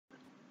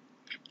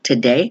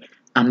Today,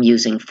 I'm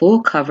using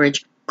full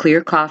coverage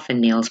clear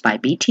coffin nails by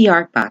BT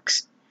Art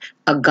Box,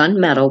 a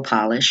gunmetal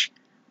polish,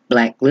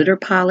 black glitter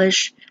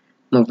polish,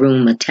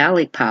 maroon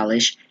metallic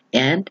polish,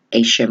 and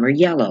a shimmer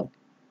yellow.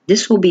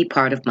 This will be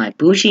part of my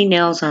Bougie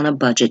Nails on a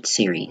Budget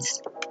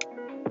series.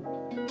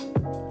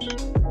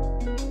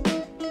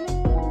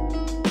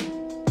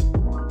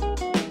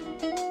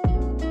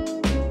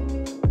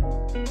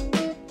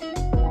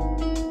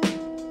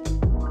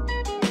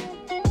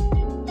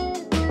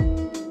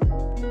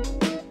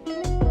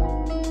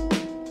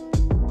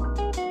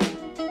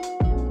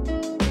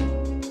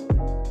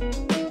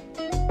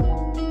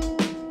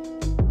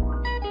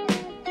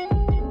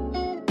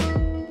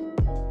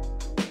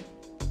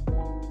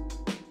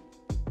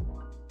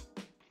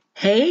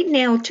 Hey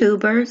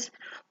NailTubers!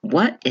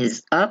 What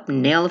is up,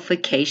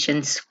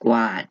 Nailification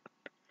Squad?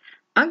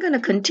 I'm going to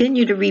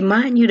continue to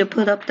remind you to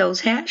put up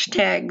those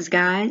hashtags,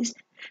 guys,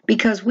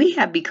 because we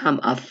have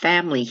become a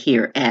family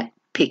here at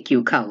Pick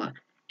You Color,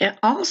 and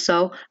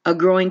also a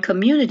growing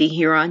community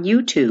here on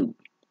YouTube.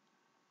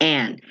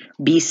 And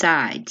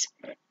besides,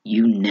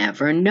 you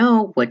never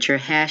know what your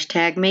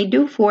hashtag may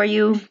do for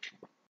you.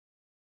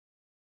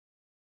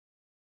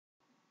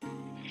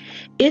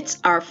 It's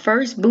our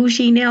first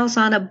Bougie Nails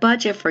on a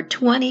Budget for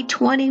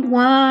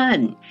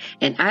 2021.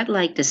 And I'd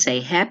like to say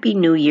Happy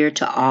New Year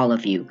to all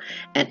of you.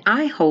 And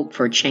I hope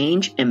for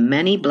change and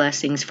many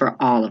blessings for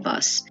all of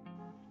us.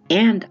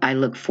 And I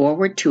look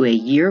forward to a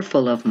year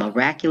full of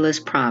miraculous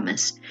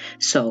promise.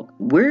 So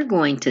we're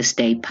going to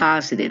stay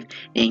positive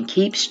and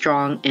keep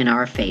strong in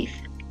our faith.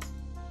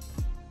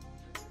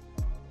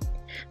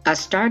 I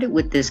started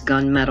with this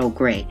gunmetal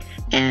gray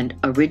and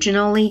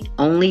originally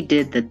only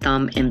did the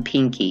thumb and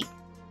pinky.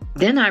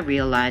 Then I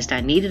realized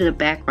I needed a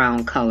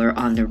background color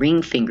on the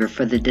ring finger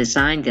for the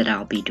design that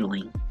I'll be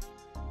doing.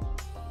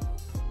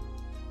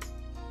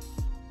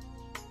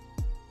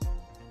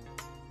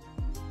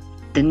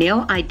 The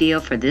nail idea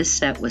for this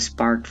set was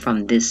sparked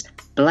from this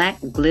black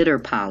glitter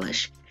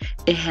polish.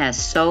 It has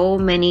so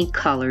many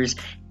colors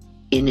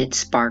in its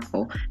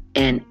sparkle,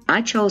 and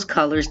I chose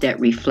colors that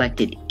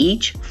reflected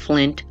each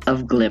flint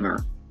of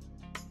glimmer.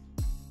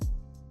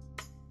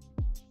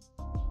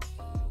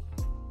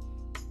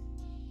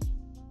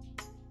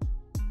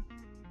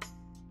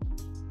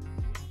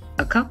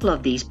 A couple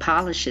of these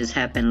polishes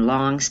have been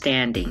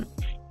long-standing,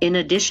 in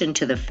addition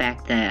to the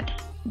fact that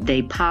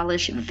they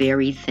polish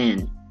very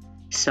thin.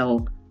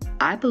 So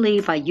I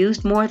believe I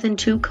used more than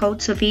 2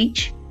 coats of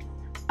each.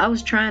 I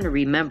was trying to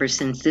remember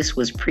since this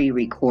was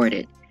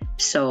pre-recorded.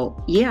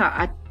 So yeah,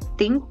 I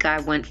think I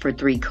went for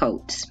 3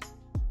 coats.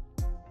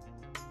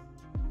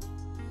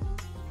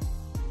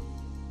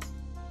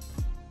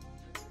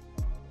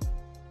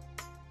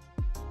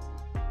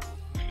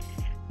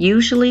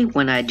 Usually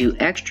when I do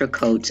extra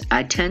coats,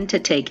 I tend to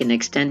take an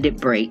extended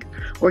break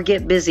or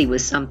get busy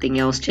with something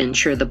else to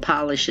ensure the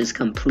polish is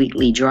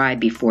completely dry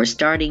before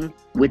starting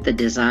with the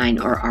design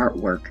or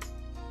artwork.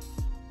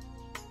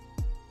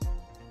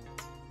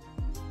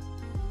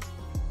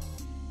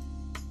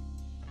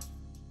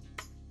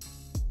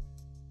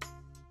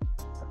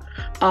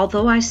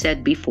 Although I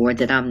said before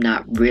that I'm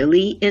not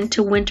really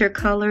into winter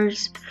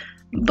colors,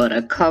 but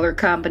a color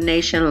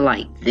combination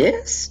like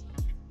this?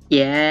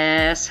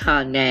 Yes,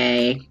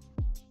 honey.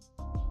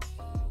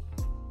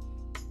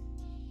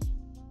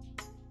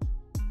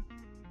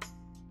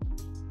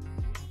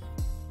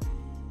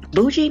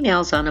 Bougie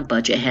Nails on a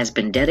Budget has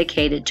been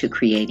dedicated to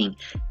creating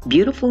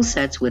beautiful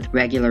sets with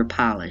regular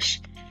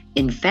polish.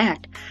 In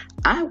fact,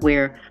 I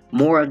wear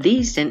more of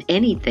these than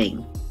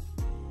anything.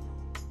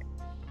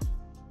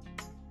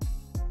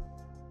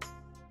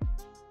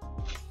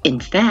 In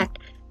fact,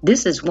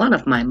 this is one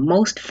of my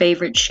most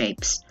favorite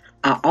shapes.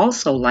 I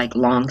also like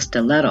long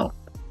stiletto.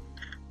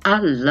 I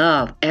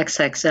love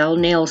XXL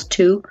nails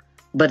too,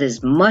 but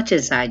as much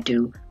as I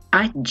do,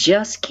 I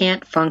just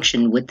can't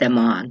function with them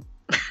on.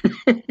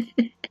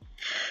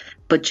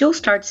 But you'll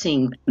start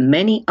seeing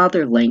many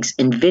other lengths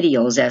in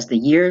videos as the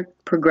year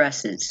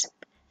progresses.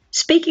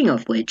 Speaking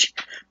of which,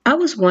 I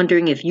was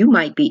wondering if you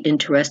might be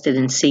interested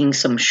in seeing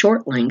some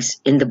short lengths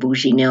in the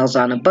Bougie Nails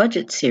on a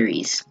Budget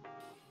series.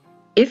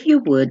 If you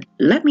would,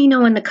 let me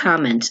know in the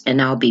comments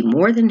and I'll be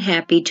more than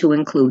happy to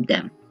include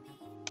them.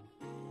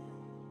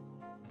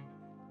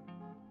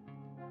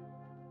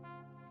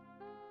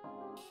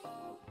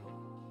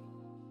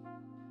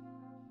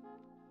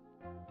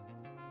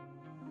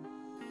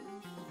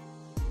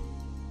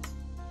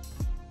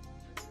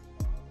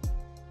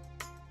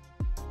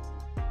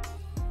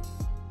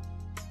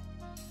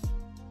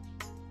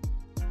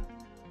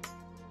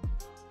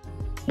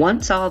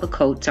 Once all the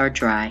coats are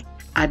dry,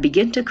 I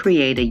begin to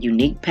create a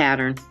unique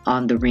pattern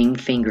on the ring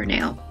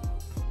fingernail.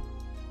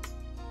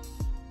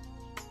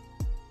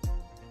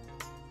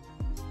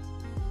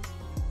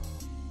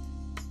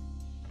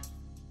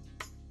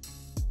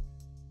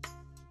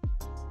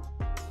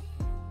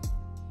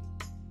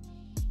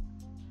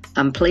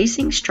 I'm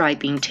placing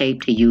striping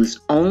tape to use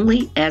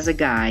only as a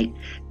guide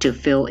to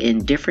fill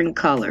in different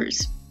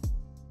colors.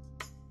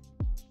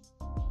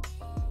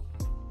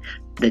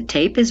 The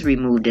tape is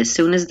removed as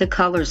soon as the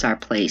colors are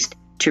placed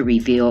to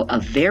reveal a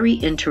very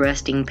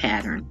interesting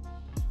pattern.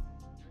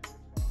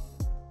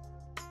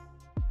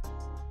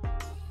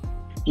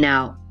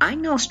 Now, I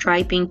know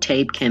striping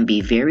tape can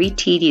be very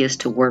tedious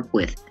to work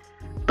with,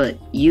 but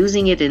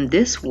using it in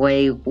this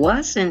way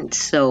wasn't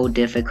so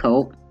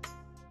difficult.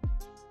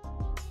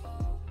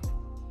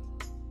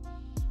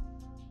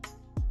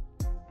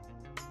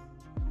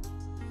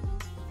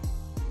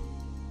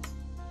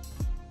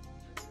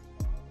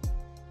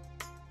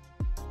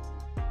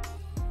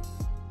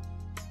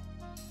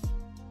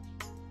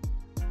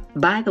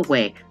 By the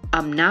way,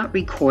 I'm not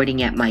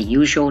recording at my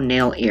usual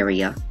nail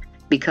area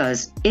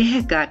because it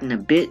had gotten a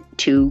bit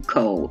too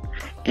cold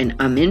and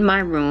I'm in my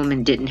room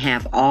and didn't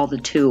have all the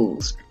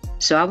tools,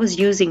 so I was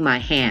using my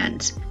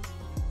hands.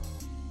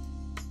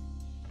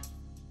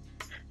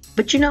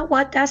 But you know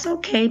what? That's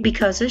okay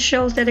because it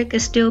shows that it can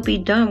still be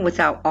done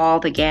without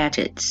all the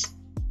gadgets.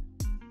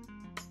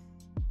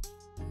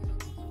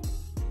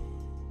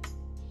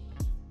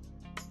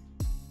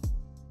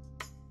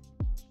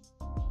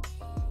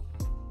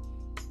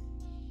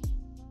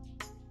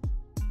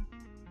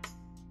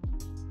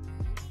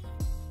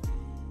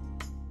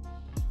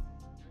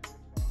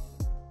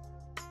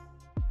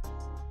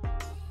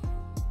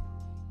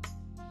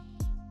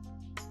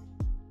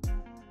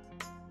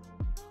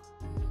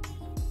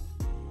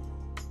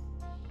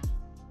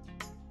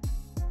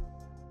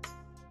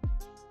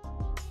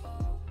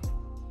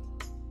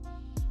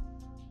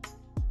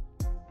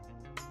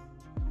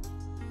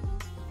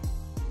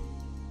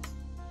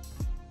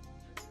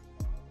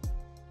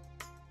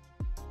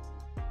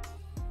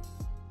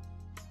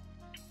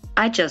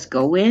 I just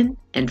go in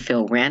and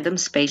fill random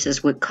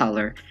spaces with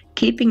color,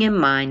 keeping in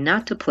mind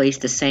not to place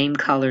the same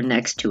color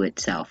next to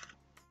itself.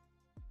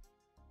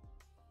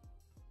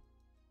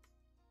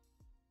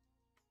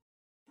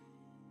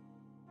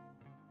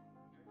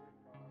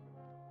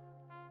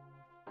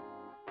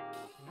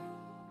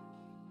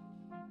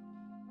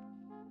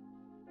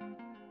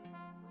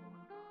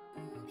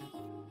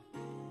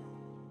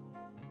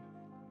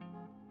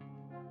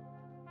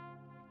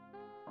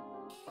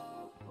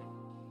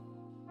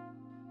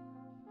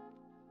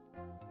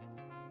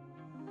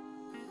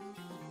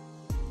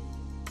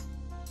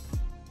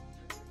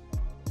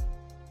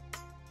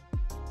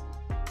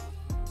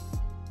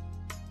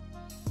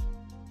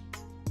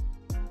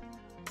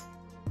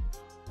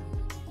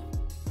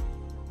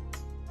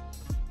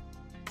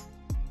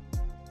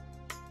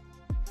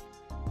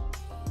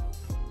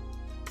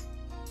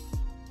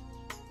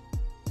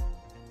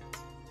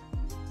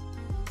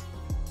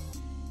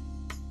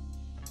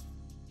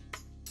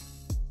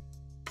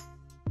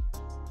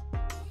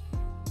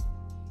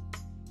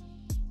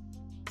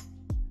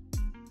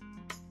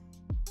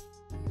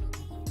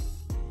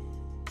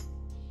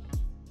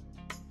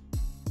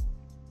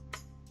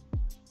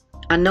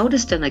 I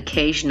noticed an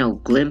occasional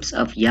glimpse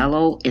of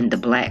yellow in the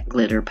black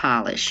glitter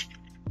polish,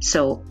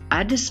 so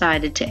I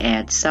decided to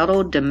add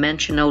subtle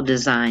dimensional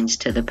designs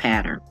to the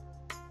pattern.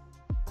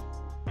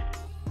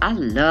 I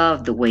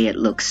love the way it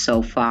looks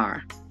so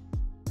far.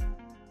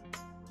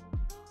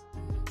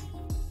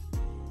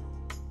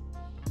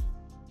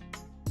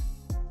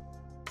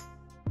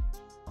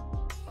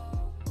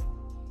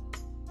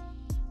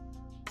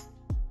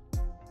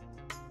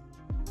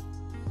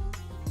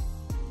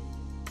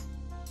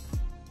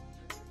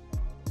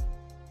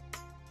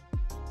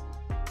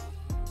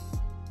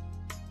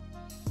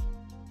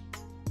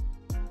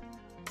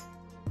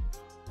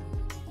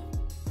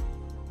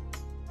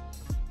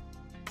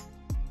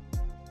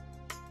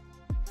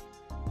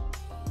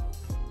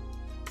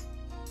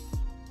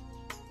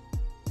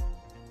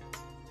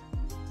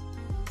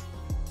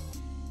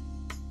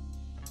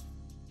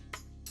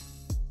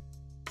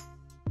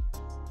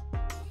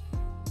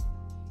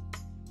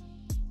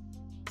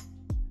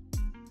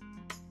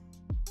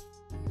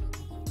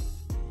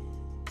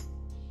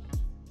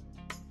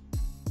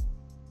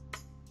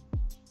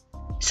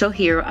 So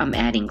here I'm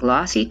adding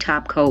glossy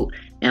top coat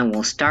and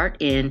we'll start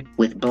in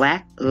with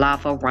black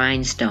lava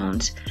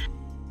rhinestones.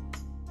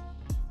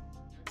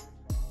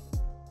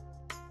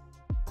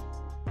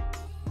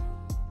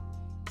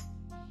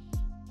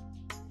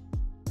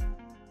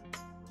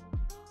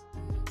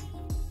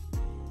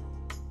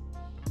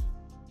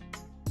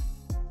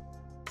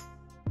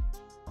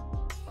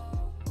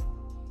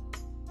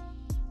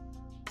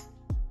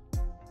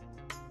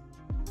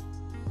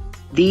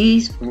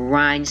 These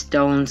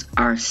rhinestones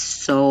are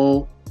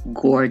so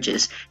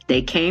gorgeous.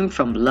 They came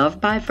from Love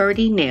by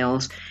Verdi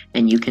Nails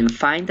and you can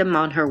find them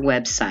on her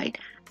website,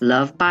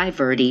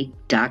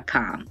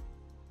 lovebyverdi.com.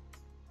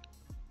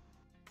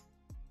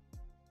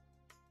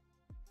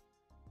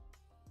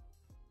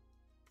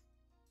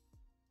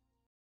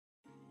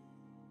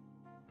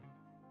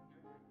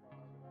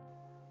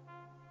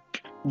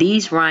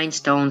 These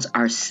rhinestones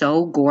are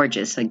so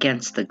gorgeous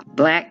against the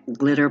black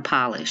glitter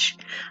polish.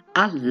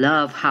 I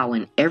love how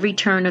in every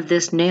turn of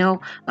this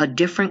nail, a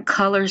different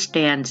color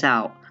stands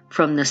out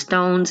from the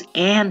stones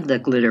and the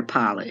glitter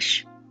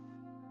polish.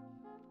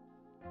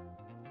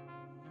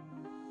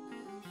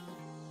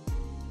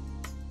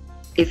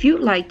 If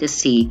you'd like to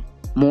see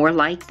more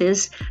like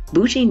this,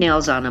 Bougie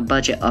Nails on a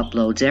Budget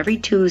uploads every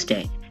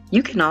Tuesday.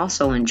 You can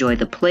also enjoy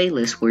the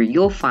playlist where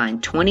you'll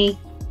find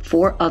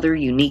 24 other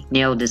unique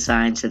nail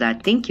designs that I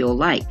think you'll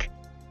like.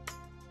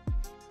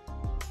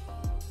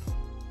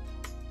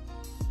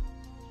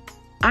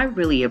 I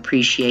really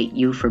appreciate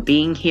you for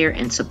being here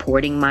and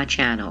supporting my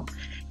channel.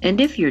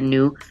 And if you're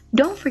new,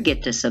 don't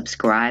forget to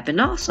subscribe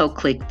and also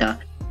click the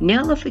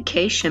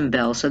Nailification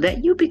bell so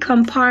that you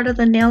become part of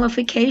the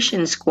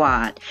Nailification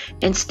Squad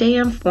and stay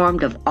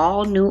informed of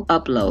all new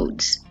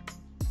uploads.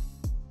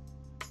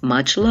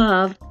 Much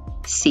love.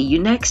 See you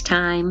next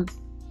time.